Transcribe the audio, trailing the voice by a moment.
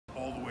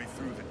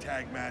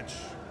tag match,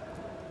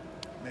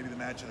 maybe the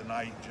match of the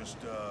night. Just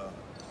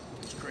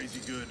was crazy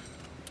good.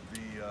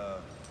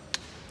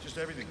 Just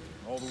everything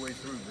all the way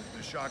through.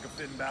 The shock of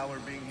Finn Balor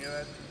being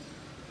here.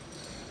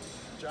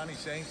 Johnny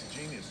Saint's a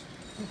genius.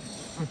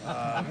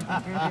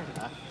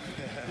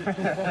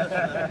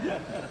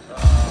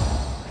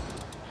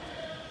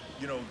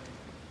 You know,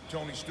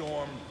 Toni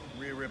Storm,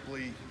 Rhea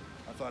Ripley,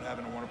 I thought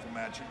having a wonderful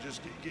match.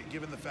 Just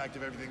given the fact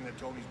of everything that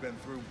Toni's been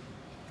through,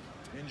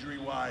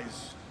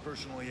 injury-wise,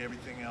 personally,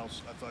 everything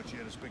else, I thought she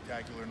had a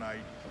spectacular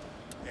night.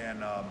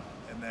 And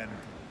then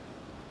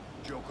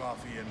Joe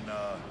Coffey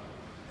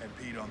and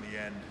Pete on the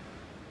end.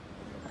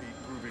 You know,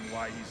 Pete proving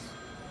why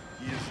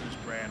he is this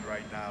brand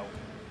right now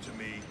to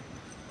me.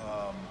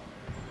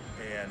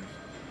 And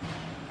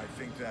I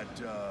think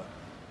that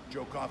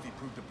Joe Coffey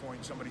proved the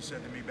point. Somebody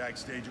said to me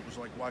backstage it was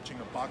like watching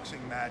a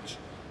boxing match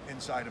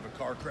inside of a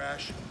car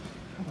crash,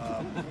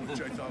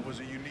 which I thought was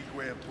a unique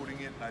way of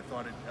putting it. And I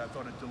thought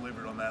it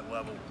delivered on that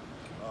level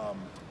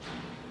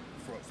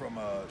from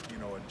a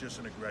just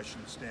an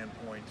aggression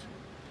standpoint.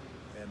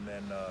 And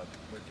then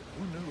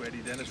who knew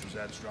Eddie Dennis was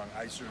that strong?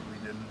 I certainly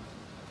didn't.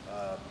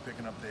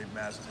 Picking up Dave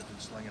Mastiff and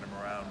slinging him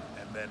around,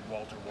 and then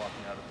Walter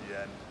walking out at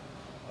the end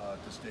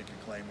to stake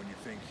a claim. When you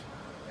think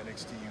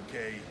NXT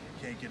UK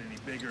can't get any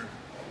bigger,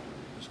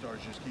 the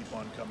stars just keep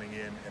on coming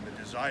in, and the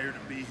desire to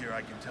be here,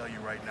 I can tell you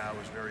right now,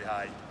 is very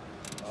high.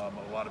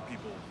 A lot of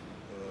people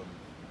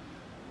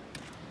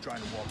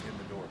trying to walk in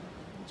the door.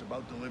 It's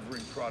about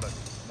delivering product,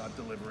 not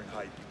delivering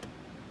hype.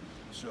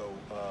 So,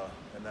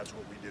 and that's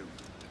what we do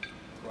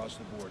across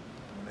the board.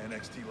 When the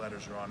NXT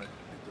letters are on it,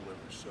 it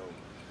delivers. So,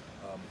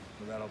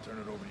 with that, I'll turn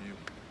it over to you.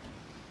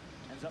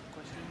 Hands up,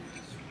 questions?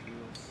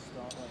 We'll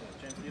start right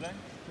there. James Elo?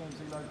 James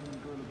Elo from the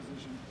gorilla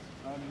position.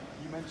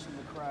 You mentioned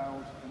the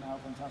crowd and how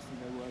fantastic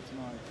they were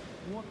tonight.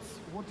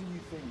 What do you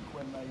think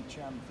when they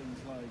chant things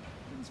like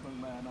Vince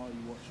McMahon, are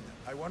you watching?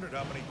 I wondered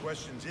how many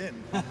questions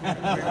in we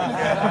would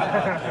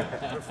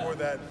get before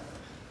that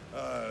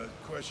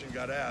question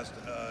got asked.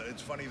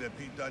 It's funny that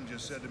Pete Dunne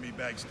just said to me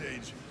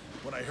backstage,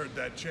 when I heard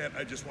that chant,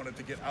 I just wanted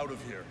to get out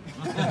of here.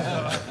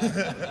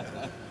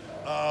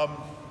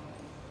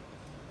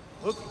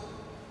 Look,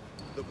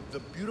 the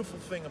beautiful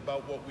thing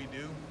about what we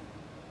do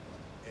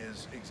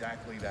is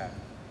exactly that.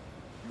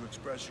 You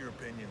express your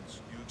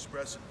opinions. You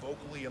express it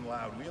vocally and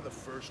loud. We are the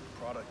first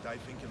product, I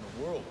think, in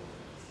the world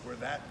where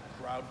that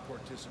crowd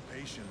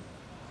participation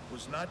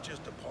was not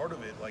just a part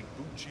of it, like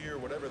boot cheer,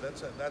 whatever.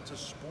 That's a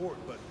sport,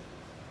 but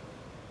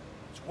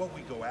it's what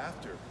we go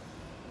after.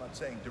 I'm not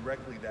saying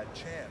directly that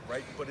chant,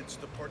 right? But it's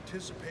the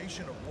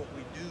participation of what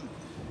we do.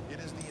 It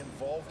is the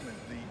involvement.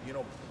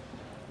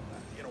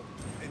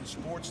 In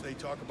sports they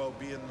talk about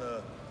being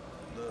the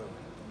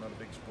I'm not a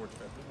big sports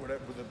fan, but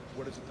whatever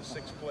what is it, the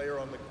sixth player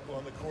on the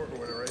court or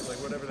whatever, right? Like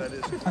whatever that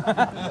is.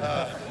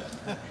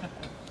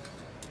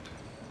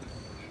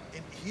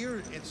 And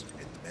here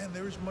man,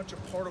 there is much a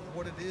part of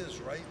what it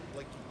is, right?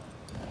 Like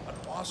an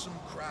awesome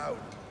crowd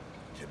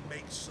can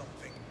make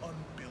something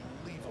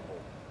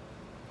unbelievable.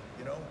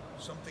 You know,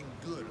 something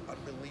good,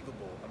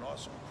 unbelievable. An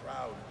awesome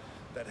crowd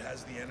that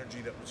has the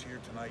energy that was here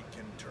tonight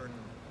can turn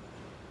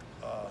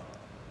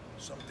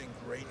something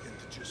great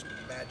into just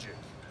magic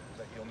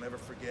that you'll never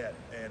forget.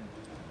 And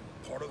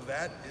part of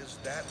that is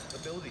that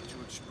ability to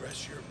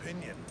express your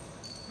opinion,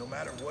 no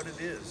matter what it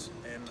is.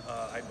 And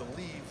I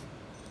believe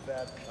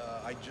that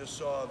I just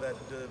saw that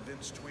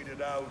Vince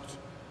tweeted out,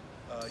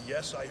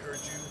 yes, I heard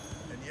you,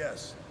 and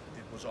yes,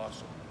 it was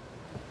awesome.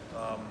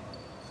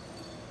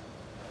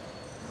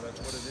 That's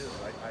what it is.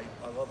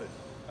 I love it.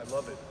 I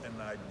love it,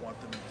 and I want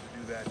them to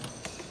do that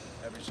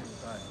every single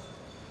time.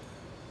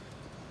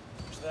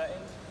 To that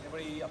end,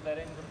 anybody up that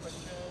end got a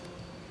question?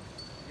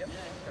 Yep.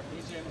 Yeah,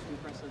 it's James from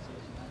the Press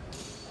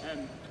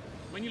Association.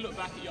 When you look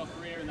back at your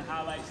career and the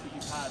highlights that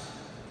you've had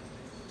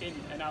in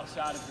and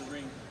outside of the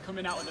ring,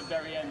 coming out at the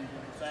very end of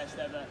the first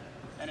ever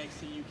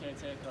NXT UK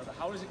Takeover,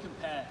 how does it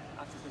compare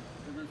after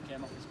the roof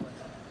came off this place?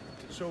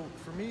 So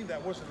for me,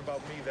 that wasn't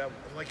about me. That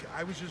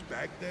I was just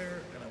back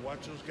there and I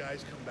watched those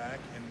guys come back,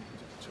 and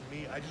to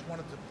me, I just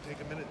wanted to take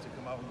a minute to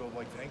come out and go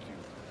like, thank you,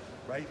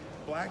 right?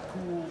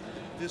 Blackpool,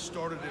 this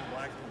started in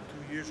Blackpool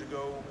 2 years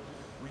ago.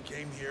 We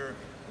came here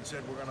and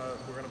said we're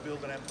gonna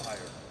build an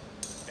empire,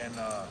 and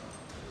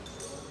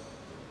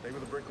they were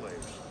the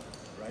bricklayers,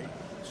 right?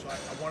 So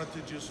I wanted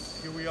to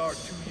just, here we are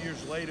 2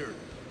 years later.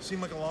 It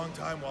seemed like a long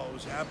time while it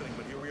was happening,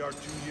 but here we are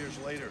 2 years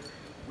later,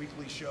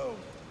 weekly show.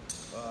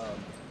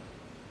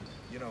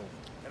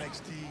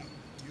 NXT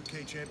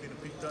UK champion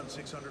Pete Dunne,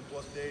 600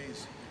 plus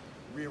days.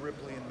 Rhea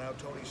Ripley and now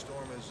Toni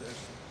Storm as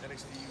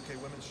NXT UK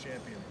women's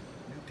champion.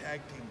 New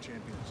tag team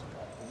champions.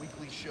 A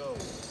weekly show.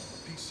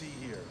 PC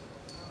here.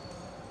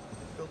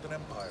 Built an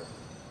empire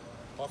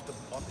off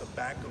the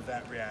back of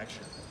that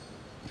reaction.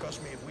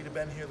 Trust me, if we'd have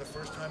been here the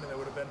first time and there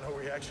would have been no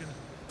reaction,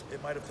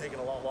 it might have taken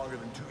a lot longer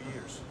than 2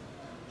 years.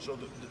 So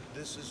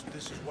this is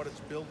what it's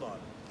built on.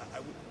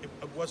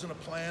 It wasn't a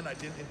plan. I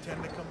didn't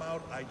intend to come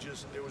out.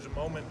 There was a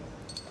moment,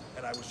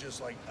 and I was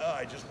just like,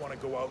 I just want to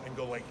go out and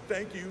go like,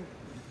 thank you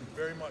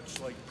very much.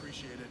 Like,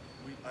 appreciate it.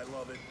 I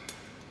love it.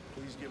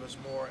 Please give us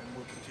more, and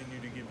we'll continue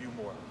to give you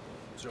more.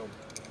 So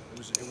it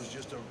was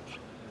just a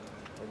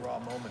raw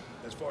moment.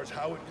 As far as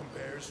how it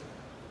compares,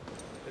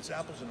 it's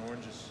apples and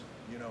oranges,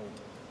 you know.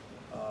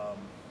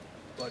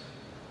 But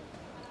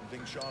I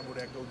think Sean would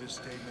echo this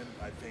statement.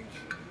 I think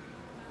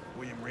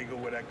William Regal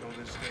would echo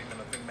this statement.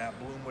 I think Matt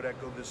Bloom would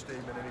echo this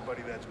statement.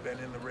 Anybody that's been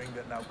in the ring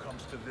that now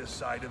comes to this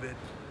side of it,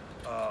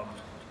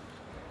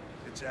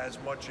 it's as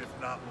much, if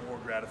not more,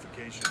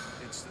 gratification.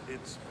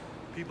 It's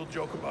people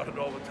joke about it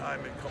all the time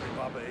and call me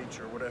Papa H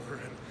or whatever,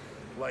 and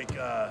like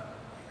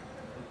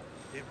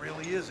it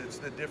really is. It's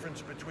the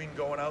difference between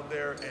going out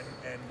there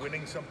and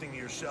winning something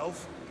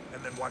yourself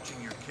and then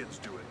watching your kids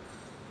do it,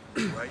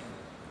 right?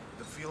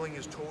 The feeling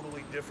is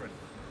totally different.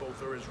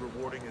 Both are as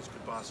rewarding as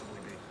could possibly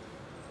be.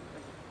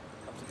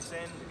 Up to this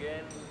end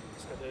again,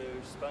 let's go to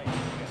Spain.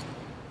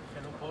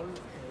 Hello, Paul.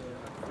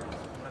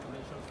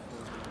 Congratulations for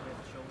the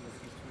best show in the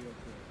history of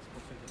the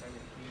sports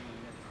entertainment here in the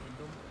United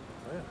Kingdom.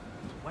 Oh, yeah.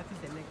 What is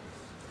the next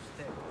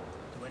step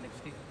to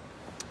NXT?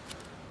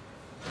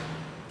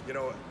 You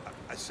know,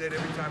 I say it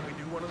every time we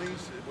do one of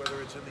these,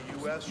 whether it's in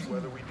the US,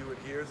 whether we do it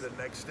here, the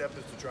next step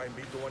is to try and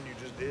beat the one you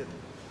just did.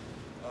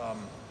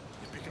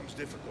 It becomes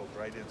difficult,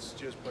 right? It's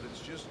just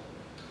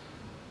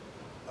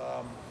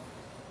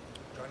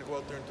trying to go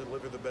out there and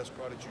deliver the best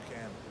product you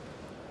can.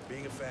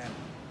 Being a fan.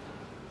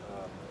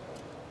 I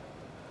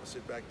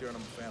sit back there and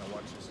I'm a fan. I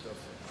watch this stuff.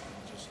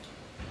 And just,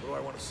 what do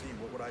I want to see?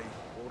 What would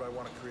I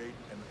want to create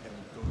and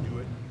go do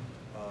it?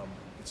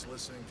 It's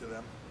listening to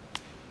them.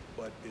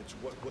 But it's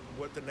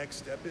what the next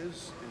step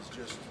is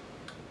just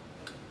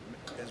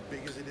as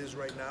big as it is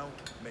right now,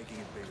 making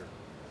it bigger.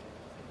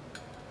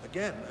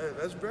 Again,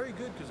 that's very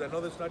good because I know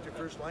that's not your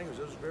first language.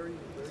 That was very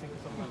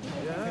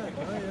yeah.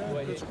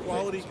 It's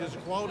quality. It's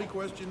a quality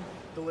question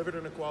delivered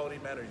in a quality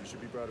manner. You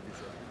should be proud of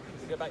yourself.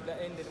 We go back that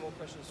end. Any more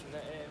questions from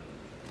that end?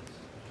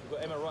 We've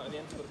got Emma right at the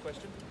end for the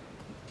question.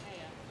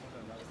 Hey,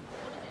 what does it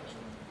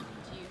mean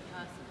to you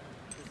personally?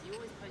 Because you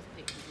always post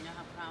pictures. You know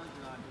how proud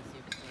you are of the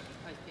superstar. You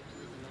post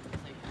pictures of them on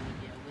social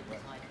media with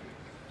the title.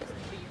 Just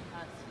for you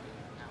personally,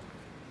 now,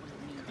 what does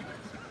it mean to you?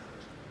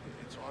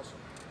 It's awesome.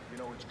 You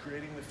know, it's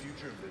creating the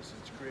future of this.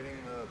 It's creating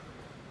the...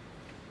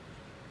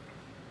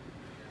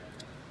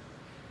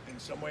 In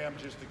some way, I'm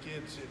just a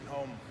kid sitting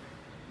home,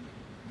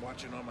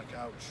 watching on my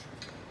couch,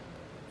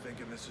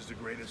 thinking this is the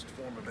greatest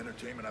form of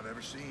entertainment I've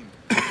ever seen,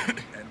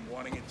 and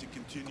wanting it to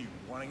continue,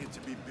 wanting it to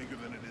be bigger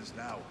than it is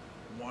now,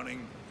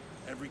 wanting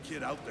every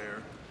kid out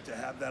there to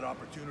have that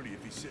opportunity.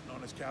 If he's sitting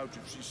on his couch,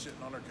 if she's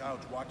sitting on her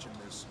couch watching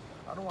this,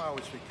 I don't know why I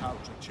always say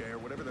couch or chair,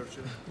 whatever they're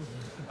sitting.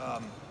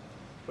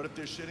 But if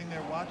they're sitting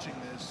there watching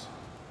this,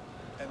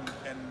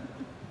 and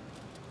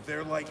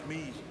they're like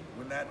me,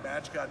 when that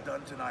match got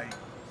done tonight,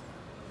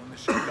 when the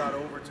show got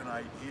over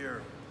tonight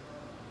here,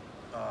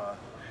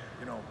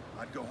 you know,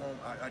 I'd go home,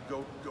 I'd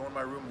go in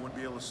my room, wouldn't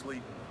be able to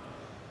sleep.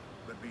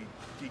 I'd be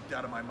geeked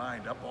out of my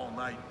mind, up all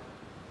night,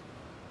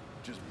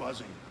 just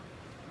buzzing.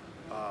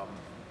 I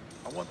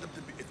want them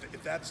to be,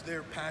 if that's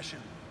their passion,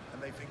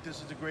 and they think this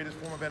is the greatest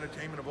form of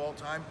entertainment of all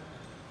time,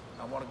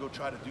 I want to go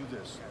try to do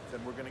this.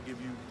 Then we're going to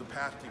give you the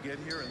path to get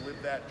here and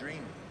live that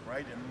dream,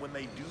 right? And when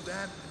they do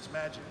that, it's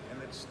magic,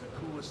 and it's the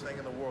coolest thing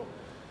in the world,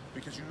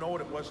 because you know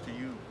what it was to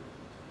you.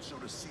 So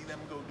to see them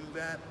go do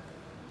that,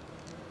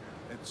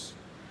 it's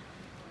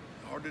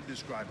hard to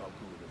describe how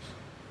cool it is.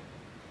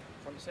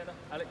 Front and centre,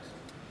 Alex.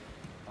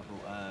 I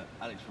brought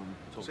Alex from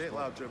TalkSport. Say it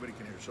loud so everybody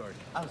can hear. Sorry.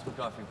 Alex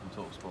McGuffey from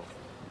TalkSport.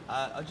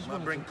 I just I'm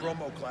wanted bring to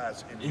promo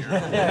class in here.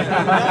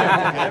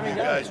 You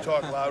guys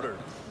talk louder.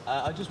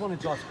 I just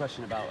wanted to ask a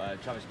question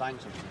about Travis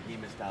Banks. Obviously, he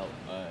missed out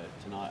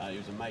tonight. It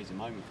was an amazing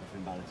moment for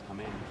Finn Balor to come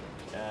in.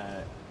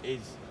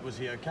 Was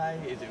he okay?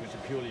 Was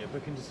it purely a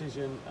booking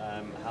decision?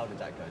 How did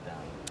that go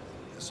down?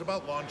 It's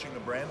about launching a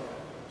brand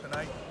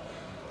tonight.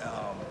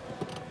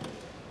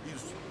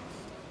 He's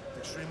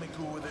extremely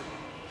cool with it.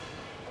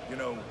 You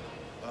know,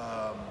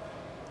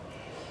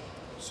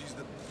 sees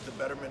the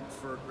betterment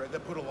for, right?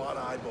 That put a lot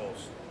of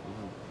eyeballs,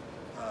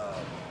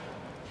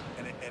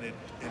 and it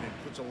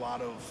puts a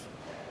lot of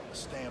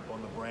stamp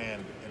on the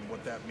brand and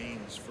what that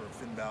means for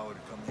Finn Balor to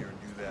come here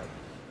and do that.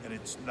 And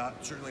it's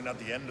certainly not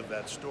the end of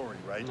that story,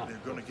 right? No. They're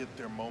going to get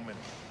their moment,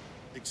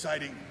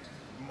 exciting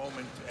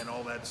moment, and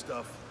all that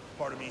stuff.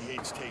 Part of me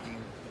hates taking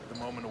the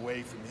moment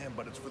away from him,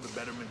 but it's for the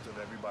betterment of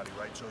everybody,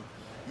 right? So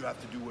you have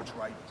to do what's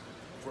right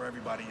for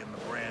everybody in the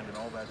brand and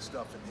all that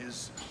stuff. And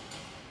his,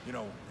 you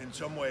know, in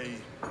some way,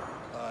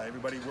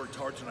 everybody worked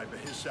hard tonight, but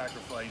his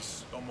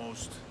sacrifice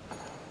almost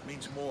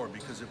means more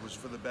because it was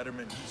for the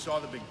betterment. He saw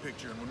the big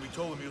picture, and when we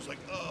told him, he was like,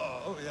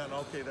 oh yeah, no,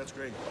 okay, that's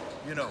great.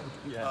 You know,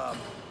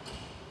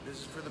 this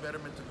is for the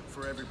betterment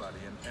for everybody.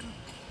 And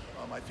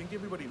I think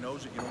everybody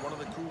knows it. You know, one of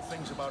the cool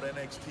things about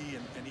NXT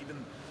and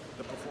even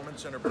the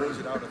Performance Center brings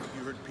it out. I think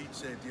you heard Pete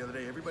say it the other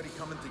day. Everybody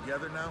coming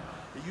together now.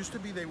 It used to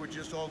be they were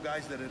just all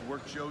guys that had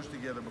worked shows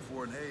together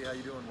before, and hey, how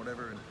you doing,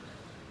 whatever. And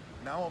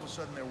now all of a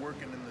sudden they're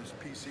working in this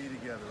PC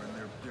together,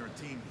 and they're a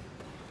team.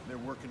 They're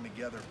working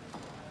together.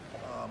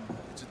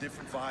 It's a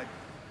different vibe.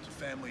 It's a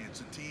family.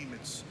 It's a team.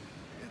 It's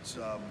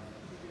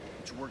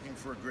It's working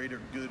for a greater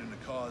good and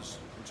a cause,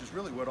 which is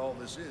really what all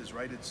this is,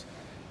 right? It's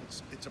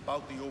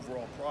about the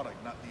overall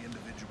product, not the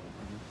individual,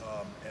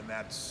 and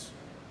that's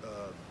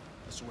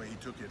the way he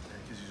took it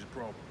because he's a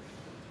pro,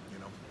 you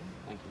know.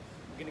 Thank you.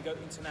 We're going to go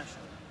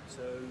international.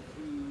 So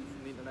who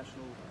from the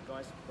international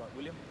guys? Right,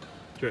 William?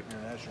 Sure.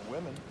 International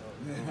women.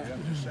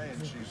 I'm just saying,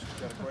 she's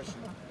got a question.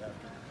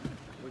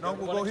 No,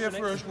 We'll go here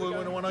first. We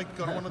don't want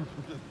to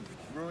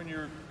ruin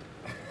your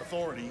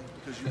authority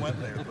because you went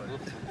there,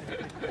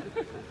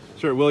 but.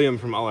 Sure, William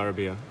from Al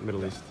Arabiya,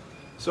 Middle East.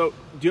 So,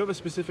 do you have a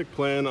specific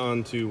plan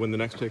on to when the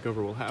next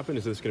takeover will happen?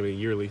 Is this going to be a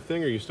yearly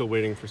thing, or are you still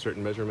waiting for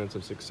certain measurements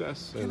of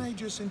success? Can I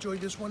just enjoy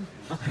this one?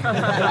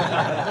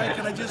 Right?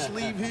 Can I just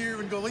leave here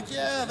and go like,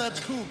 yeah, that's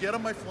cool, get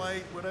on my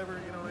flight, whatever,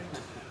 you know what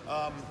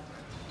I mean?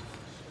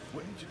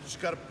 You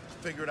just got to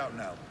figure it out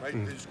now, right?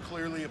 There's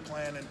clearly a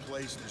plan in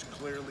place. There's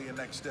clearly a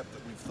next step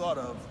that we've thought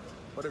of,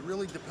 but it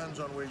really depends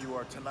on where you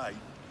are tonight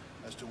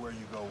as to where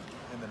you go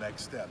in the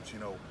next steps. You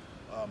know,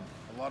 a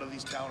lot of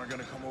these talent are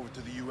going to come over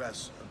to the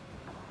U.S.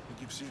 I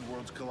think you've seen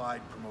Worlds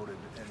Collide promoted,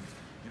 and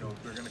you know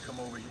they're going to come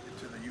over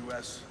to the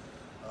U.S.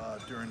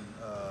 During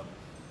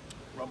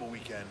Rumble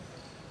weekend,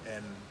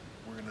 and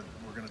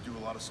we're gonna do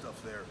a lot of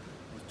stuff there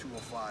with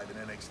 205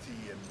 and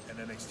NXT and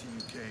NXT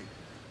UK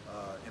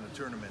in a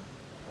tournament.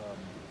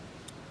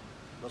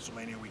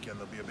 WrestleMania weekend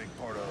they'll be a big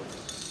part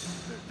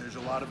of. There's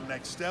a lot of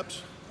next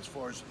steps as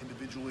far as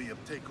individually a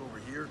takeover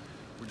here.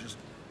 We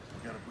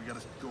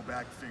gotta go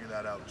back and figure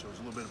that out. So there's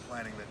a little bit of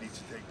planning that needs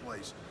to take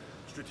place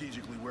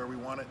strategically where we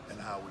want it and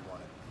how we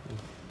want it.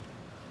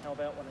 How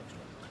about one extra?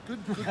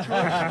 Good choice.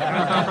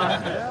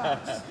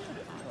 Yeah.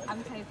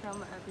 I'm Kay from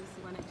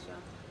BBC One Extra.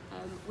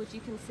 Would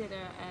you consider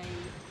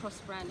a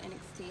cross-brand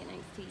NXT and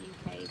NXT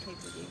UK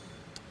pay-per-view?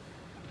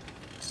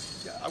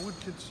 Yeah, I would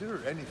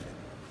consider anything,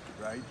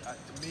 right?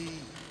 To me,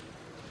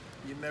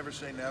 you never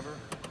say never.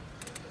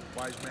 A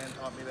wise man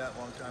taught me that a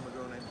long time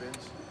ago named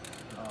Vince.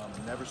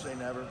 Never say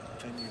never,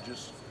 and you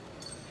just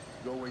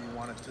go where you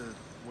want it to,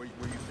 where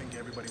you think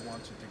everybody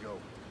wants it to go.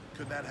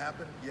 Could that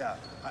happen? Yeah,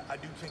 I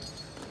do think.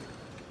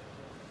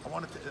 I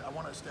want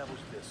to establish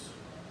this,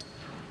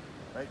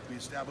 right? We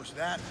established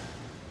that.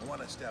 I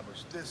want to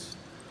establish this.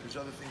 There's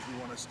other things we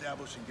want to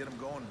establish and get them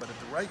going, but at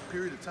the right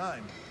period of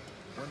time,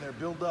 when they're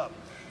built up,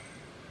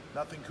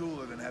 nothing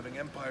cooler than having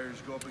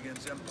empires go up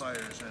against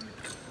empires, and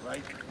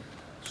right.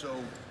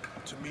 So,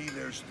 to me,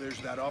 there's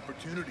that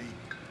opportunity,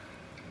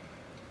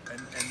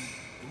 and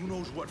who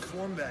knows what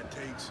form that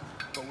takes.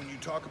 But when you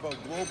talk about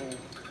global, it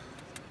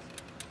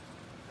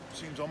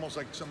seems almost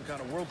like some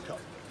kind of World Cup.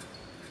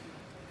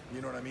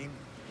 You know what I mean?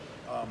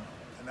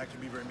 And that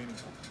can be very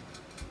meaningful.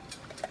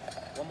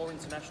 One more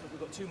international. We've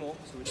got two more,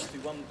 so we'll just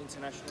do one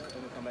international and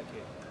we'll come back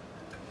here.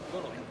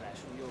 You're not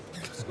international, you're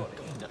Scottish.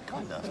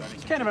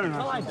 Kind of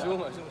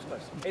international. It's almost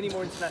close. Any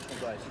more international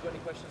guys? You got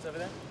any questions over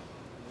there?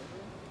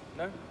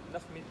 No?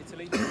 Enough from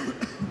Italy?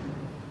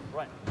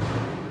 Right.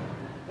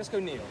 Let's go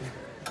Neil.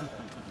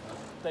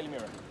 Daily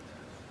Mirror.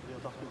 Neil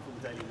Dockman from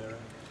the Daily Mirror.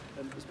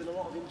 There's been a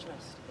lot of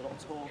interest, a lot of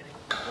talk,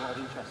 a lot of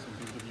interest in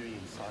WWE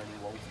in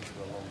signing Walters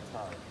for a long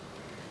time.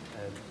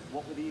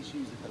 What were the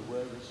issues, if there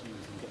were issues,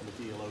 in getting a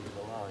deal over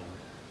the line,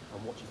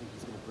 and what do you think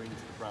he's going to bring to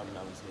the brand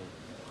now he's here?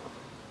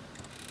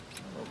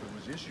 Well, if it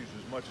was issues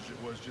as much as it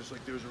was just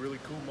like there was a really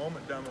cool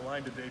moment down the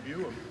line to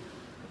debut him.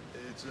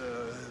 It's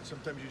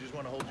sometimes you just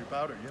want to hold your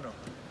powder, you know.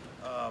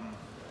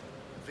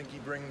 I think he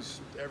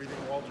brings everything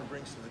Walter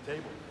brings to the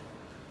table.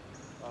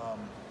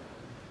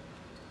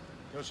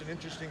 You know, it's an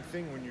interesting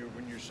thing when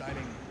you're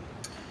signing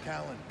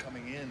talent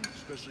coming in,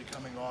 especially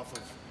coming off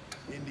of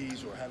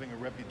indies or having a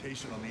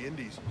reputation on the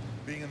indies.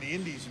 Being in the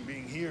indies and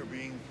being here,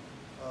 being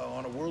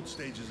on a world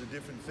stage is a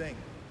different thing.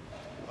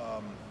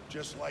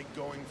 Just like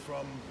going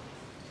from,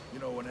 you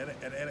know, an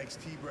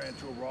NXT brand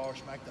to a Raw or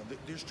SmackDown.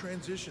 There's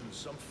transitions.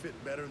 Some fit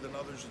better than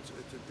others.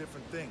 It's a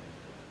different thing.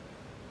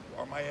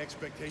 Are my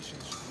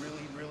expectations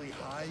really, really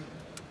high?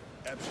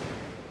 Absolutely.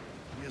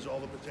 He has all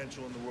the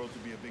potential in the world to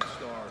be a big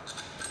star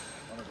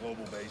on a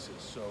global basis.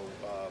 So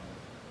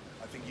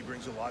I think he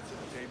brings a lot to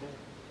the table,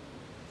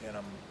 and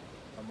I'm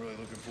really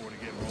looking forward to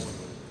getting rolling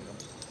with it. You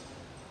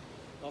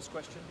know? Last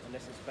question,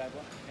 unless it's a bad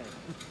one. Kenny.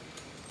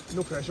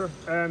 No pressure.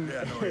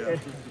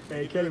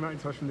 Kenny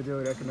McIntosh from the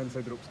Daily Record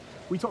Inside the Ropes.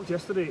 We talked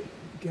yesterday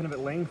kind of at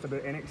length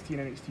about NXT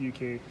and NXT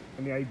UK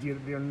and the idea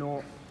that they're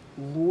not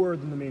lower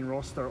than the main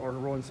roster or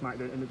Raw and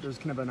SmackDown, and that there's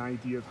kind of an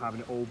idea of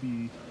having it all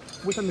be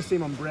within the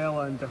same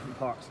umbrella in different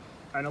parts.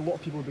 And a lot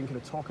of people have been kind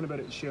of talking about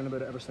it, sharing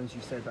about it ever since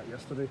you said that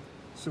yesterday.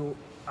 So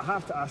I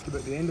have to ask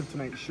about the end of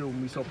tonight's show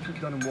when we saw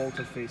Pete Dunne and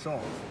Walter face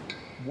off.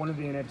 One of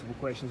the inevitable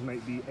questions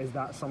might be, is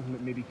that something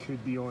that maybe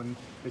could be on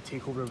the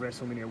takeover of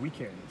WrestleMania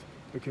weekend?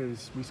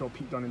 Because we saw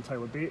Pete Dunne and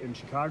Tyler Bate in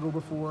Chicago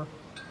before.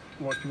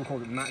 A lot of people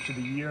called it match of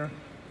the year.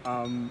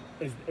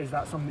 Is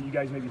that something that you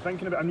guys may be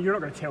thinking about? I mean, you're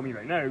not going to tell me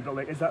right now, but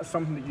like, is that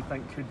something that you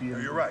think could be? No,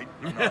 you're right.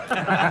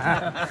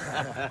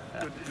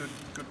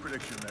 Good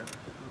prediction there.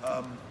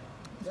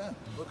 Yeah.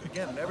 Look,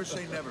 again, never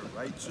say never,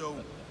 right? So,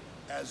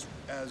 as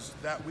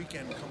that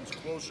weekend comes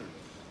closer,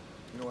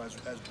 you know, as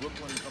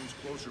Brooklyn comes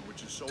closer,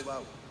 which is sold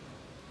out,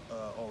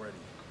 already.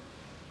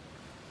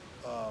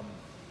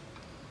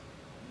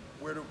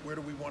 Where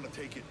do we want to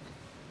take it?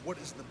 What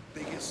is the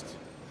biggest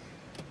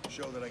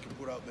show that I can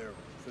put out there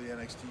for the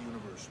NXT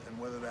universe? And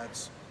whether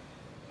that's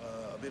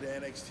a bit of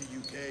NXT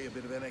UK, a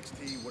bit of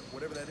NXT,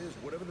 whatever that is,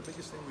 whatever the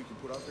biggest thing we can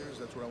put out there is,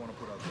 that's what I want to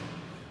put out there.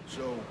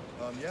 So,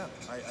 yeah,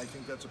 I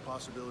think that's a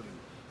possibility.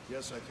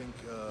 Yes, I think,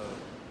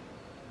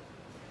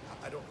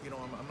 I don't,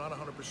 I'm not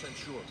 100%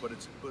 sure, but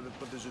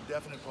there's a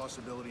definite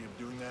possibility of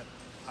doing that.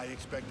 I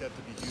expect that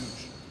to be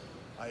huge.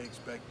 I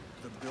expect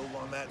the build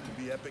on that to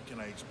be epic,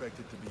 and I expect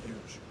it to be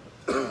huge.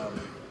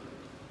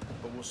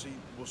 But we'll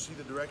see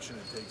the direction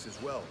it takes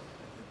as well.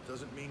 It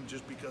doesn't mean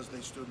just because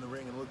they stood in the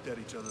ring and looked at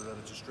each other that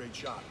it's a straight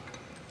shot,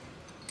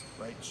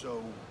 right?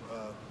 So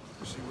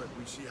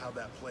we see how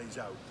that plays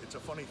out. It's a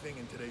funny thing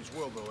in today's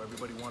world, though.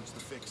 Everybody wants the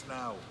fix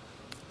now.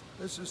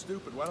 This is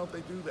stupid. Why don't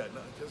they do that?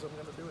 No, because I'm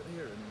going to do it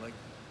here. And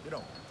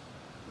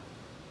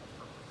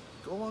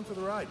go along for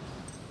the ride.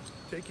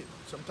 Take it.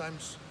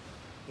 Sometimes,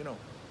 you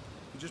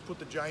just put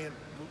the giant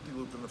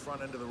loop-de-loop in the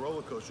front end of the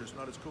roller coaster. It's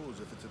not as cool as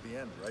if it's at the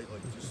end, right?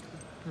 Like, just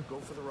go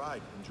for the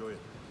ride. Enjoy it.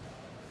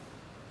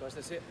 Guys,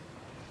 that's it.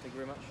 Thank you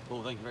very much.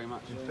 Well, thank you very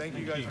much. Thank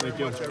you guys very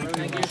much. I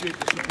really appreciate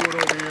the support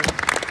over here.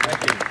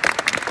 Thank you.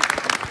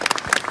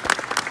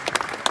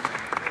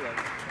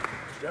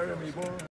 Jeremy, boy.